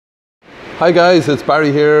Hi guys, it's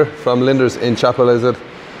Barry here from Linders in Chapelizod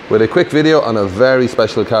with a quick video on a very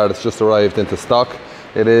special car that's just arrived into stock.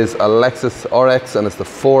 It is a Lexus RX and it's the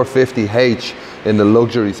 450h in the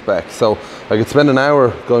luxury spec. So I could spend an hour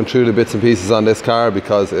going through the bits and pieces on this car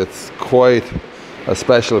because it's quite a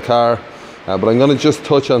special car. But I'm going to just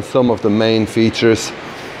touch on some of the main features.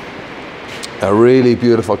 A really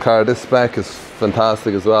beautiful car. This spec is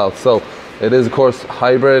fantastic as well. So it is of course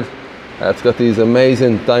hybrid. It's got these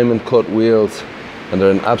amazing diamond cut wheels and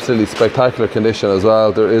they're in absolutely spectacular condition as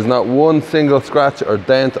well. There is not one single scratch or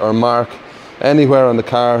dent or mark anywhere on the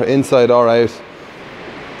car, inside or out.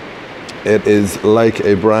 It is like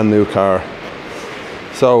a brand new car.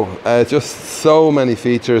 So just so many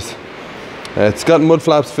features. It's got mud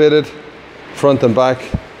flaps fitted front and back,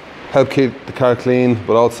 help keep the car clean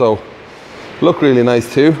but also look really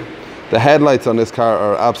nice too. The headlights on this car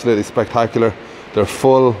are absolutely spectacular. They're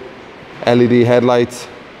full LED headlights,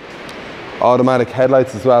 automatic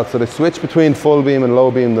headlights as well, so they switch between full beam and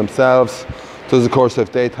low beam themselves. Does of course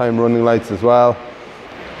have daytime running lights as well,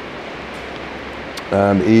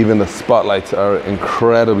 and even the spotlights are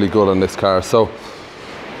incredibly good on this car. So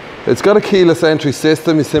it's got a keyless entry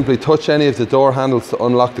system. You simply touch any of the door handles to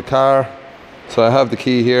unlock the car. So I have the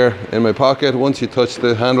key here in my pocket. Once you touch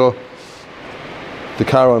the handle, the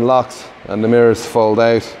car unlocks and the mirrors fold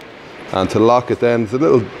out. And to lock it then, there's a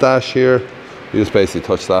little dash here. You just basically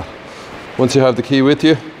touch that. Once you have the key with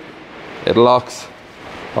you, it locks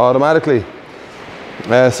automatically.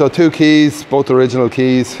 So two keys, both original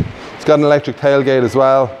keys. It's got an electric tailgate as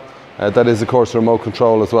well. That is of course remote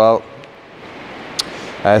control as well.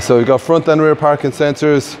 So we've got front and rear parking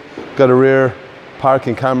sensors. Got a rear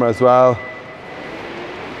parking camera as well.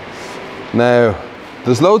 Now,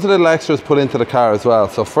 there's loads of little extras put into the car as well.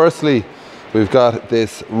 So firstly, we've got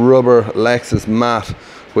this rubber Lexus mat,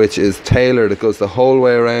 which is tailored. It goes the whole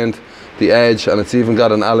way around the edge, and it's even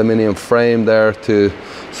got an aluminium frame there to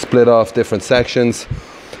split off different sections.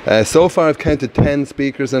 So far I've counted 10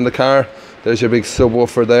 speakers in the car. There's your big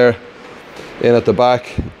subwoofer there in at the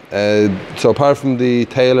back. So apart from the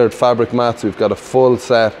tailored fabric mats, we've got a full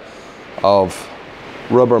set of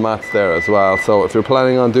rubber mats there as well. So if you're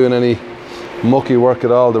planning on doing any mucky work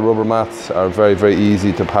at all, the rubber mats are very, very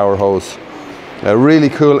easy to power hose. Really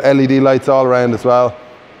cool LED lights all around as well.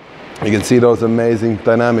 You can see those amazing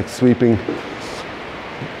dynamic sweeping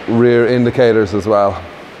rear indicators as well.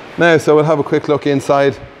 Now, so we'll have a quick look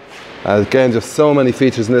inside. Again, just so many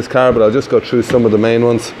features in this car, but I'll just go through some of the main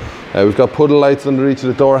ones. We've got puddle lights under each of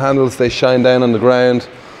the door handles. They shine down on the ground.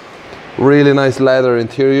 Really nice leather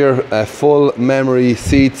interior, full memory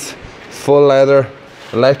seats, full leather,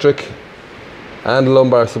 electric and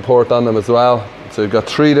lumbar support on them as well. So you've got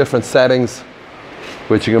 3 different settings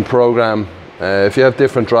which you can program if you have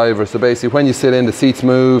different drivers. So basically when you sit in, the seats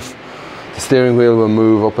move, the steering wheel will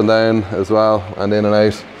move up and down as well and in and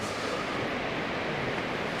out.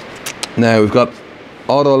 Now we've got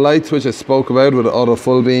auto lights, which I spoke about with auto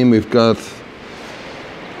full beam. We've got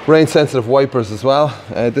rain sensitive wipers as well.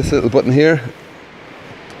 This little button here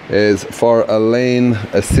is for a lane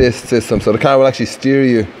assist system, so the car will actually steer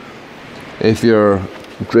you if you're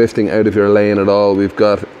drifting out of your lane at all. We've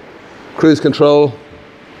got cruise control,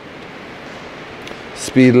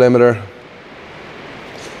 speed limiter,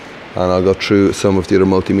 and I'll go through some of the other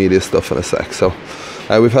multimedia stuff in a sec. So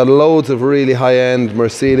we've had loads of really high-end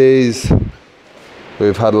Mercedes.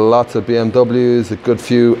 We've had lots of BMWs, a good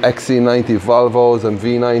few XC90 Volvos and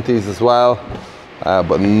V90s as well,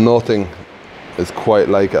 but nothing is quite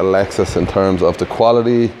like a Lexus in terms of the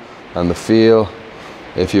quality and the feel.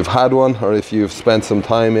 If you've had one or if you've spent some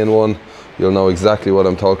time in one, you'll know exactly what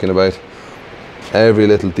I'm talking about. Every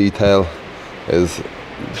little detail is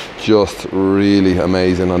just really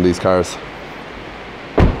amazing on these cars.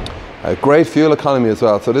 Great fuel economy as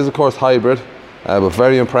well. So this is of course hybrid, but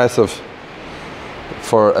very impressive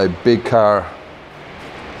for a big car.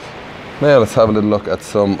 Now let's have a little look at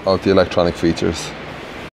some of the electronic features.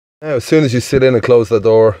 Now as soon as you sit in and close the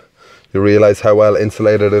door, you realize how well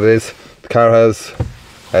insulated it is. The car has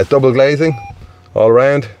double glazing all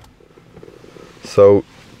around, so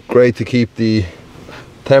great to keep the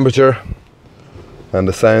temperature and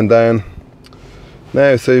the sound down.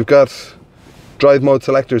 Now, so you've got drive mode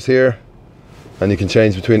selectors here, and you can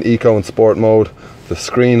change between eco and sport mode. The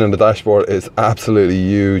screen on the dashboard is absolutely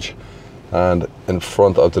huge, and in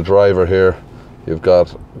front of the driver here you've got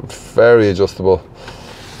very adjustable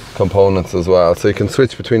components as well, so you can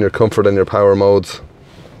switch between your comfort and your power modes.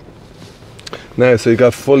 Now, so you've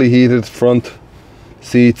got fully heated front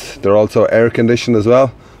seats. They're also air conditioned as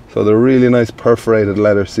well, so they're really nice perforated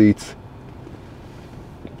leather seats.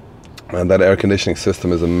 And that air conditioning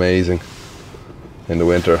system is amazing. in the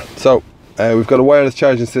winter. So we've got a wireless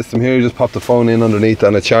charging system here. You just pop the phone in underneath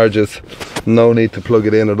and it charges. No need to plug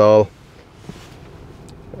it in at all.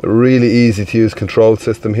 A really easy to use control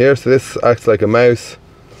system here. So this acts like a mouse.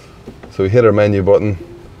 So we hit our menu button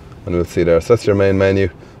and we'll see there. So that's your main menu,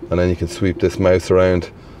 and then you can sweep this mouse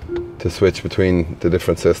around to switch between the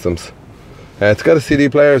different systems. It's got a CD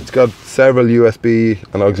player. It's got several USB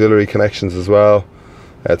and auxiliary connections as well.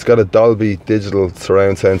 It's got a Dolby digital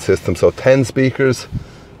surround sound system, so 10 speakers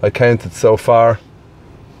I counted so far.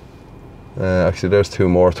 Actually there's 2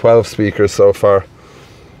 more, 12 speakers so far.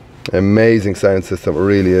 Amazing sound system, it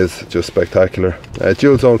really is just spectacular.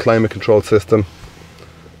 Dual zone climate control system,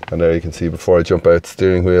 and there you can see before I jump out,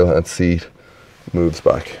 steering wheel and seat moves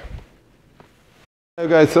back. Now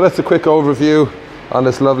guys, so that's a quick overview on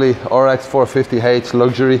this lovely RX450h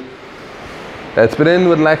luxury. It's been in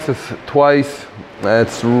with Lexus twice.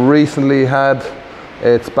 It's recently had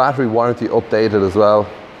its battery warranty updated as well,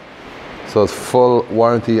 so it's full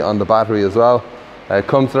warranty on the battery as well. It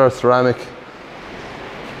comes with our ceramic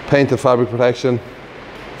painted fabric protection,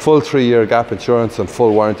 full 3-year gap insurance and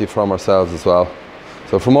full warranty from ourselves as well.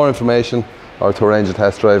 So for more information or to arrange a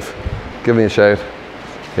test drive, give me a shout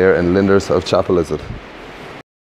here in Linders of Chapelizod.